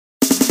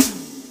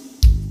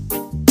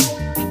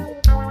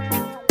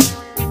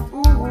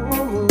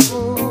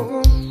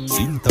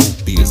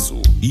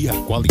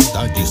a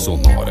qualidade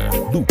sonora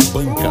do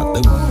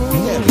pancadão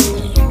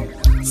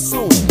Nelly.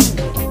 Som.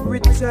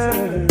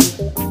 Return,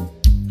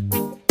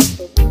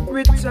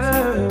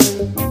 return,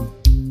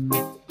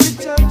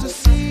 return to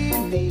see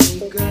me,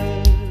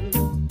 girl.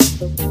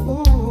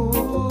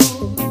 Ooh,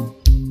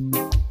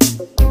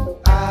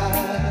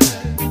 I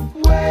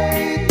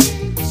wait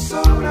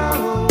so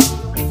long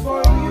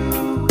for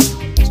you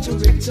to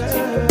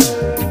return,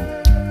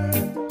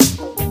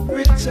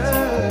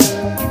 return.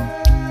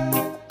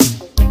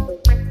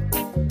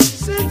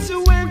 Since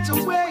you went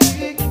away,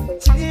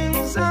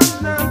 things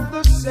are not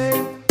the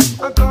same.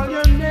 I call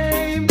your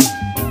name,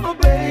 oh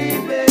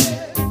baby,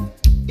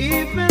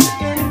 even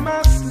in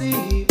my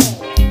sleep.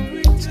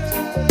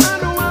 I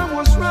know I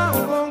was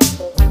wrong,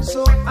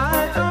 so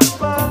I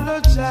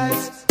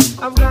apologize.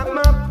 I've got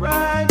my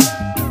pride,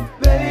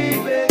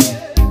 baby,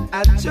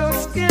 I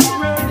just can't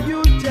run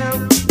you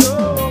down.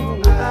 No,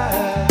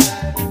 I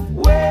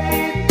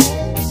wait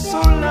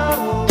so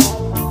long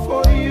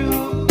for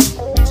you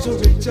to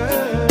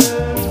return.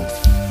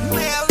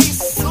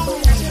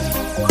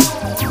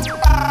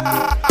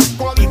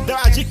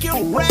 Que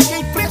o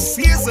reggae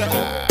precisa.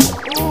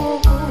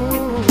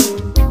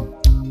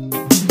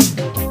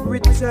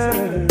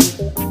 Return,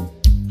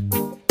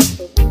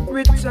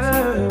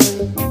 return,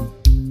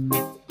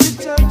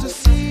 return to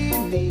see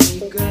me,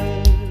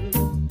 girl.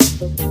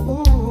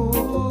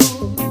 Ooh,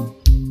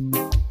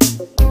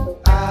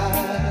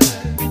 I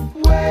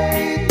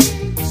wait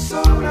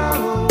so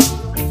long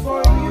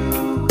for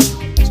you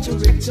to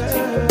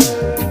return,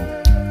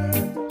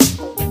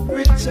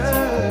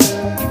 return.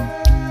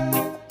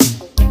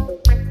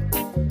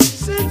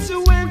 Since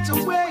you went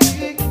away,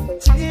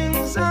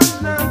 things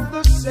are not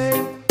the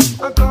same.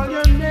 I call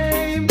your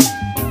name,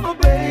 oh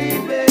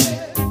baby,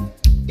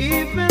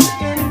 even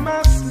in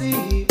my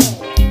sleep.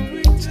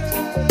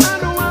 I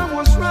know I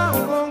was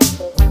wrong,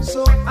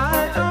 so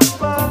I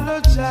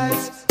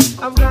apologize.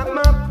 I've got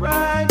my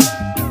pride,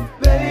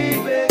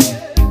 baby,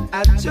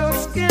 I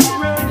just can't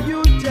run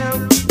you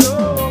down.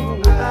 No,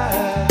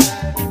 I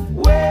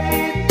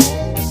wait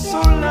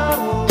so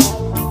long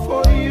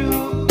for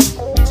you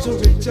to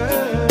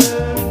return.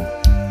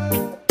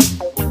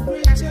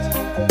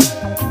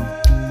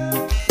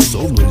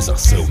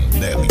 Sonorização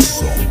Nelly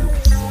Som.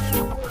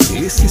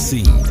 Esse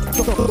sim,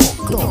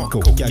 toca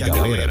o que a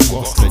galera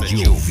gosta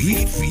de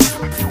ouvir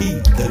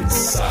e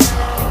dançar.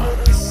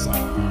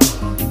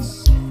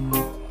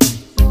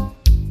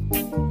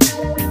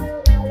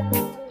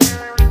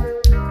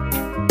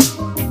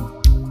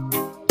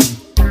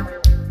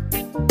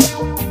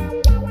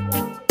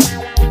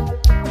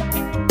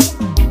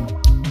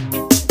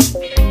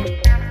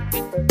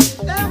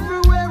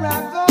 Everywhere I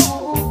go,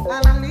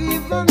 I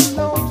leave a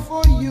note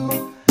for you,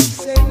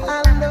 saying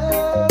I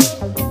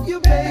love you,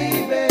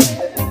 baby.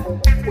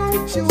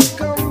 Won't you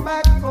come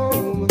back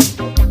home?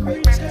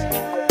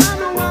 I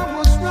know I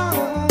was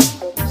wrong,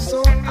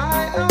 so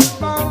I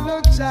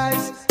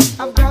apologize.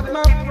 I've got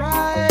my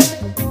pride,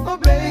 oh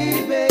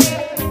baby,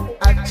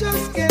 I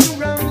just can't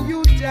run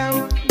you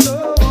down.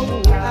 No,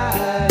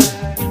 I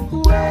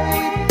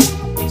wait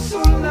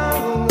so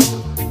long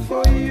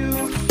for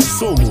you.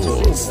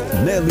 Somos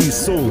Nelly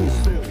Som.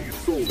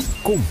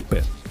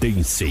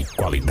 Competência e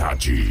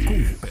qualidade.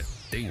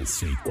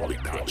 Competência e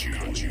qualidade.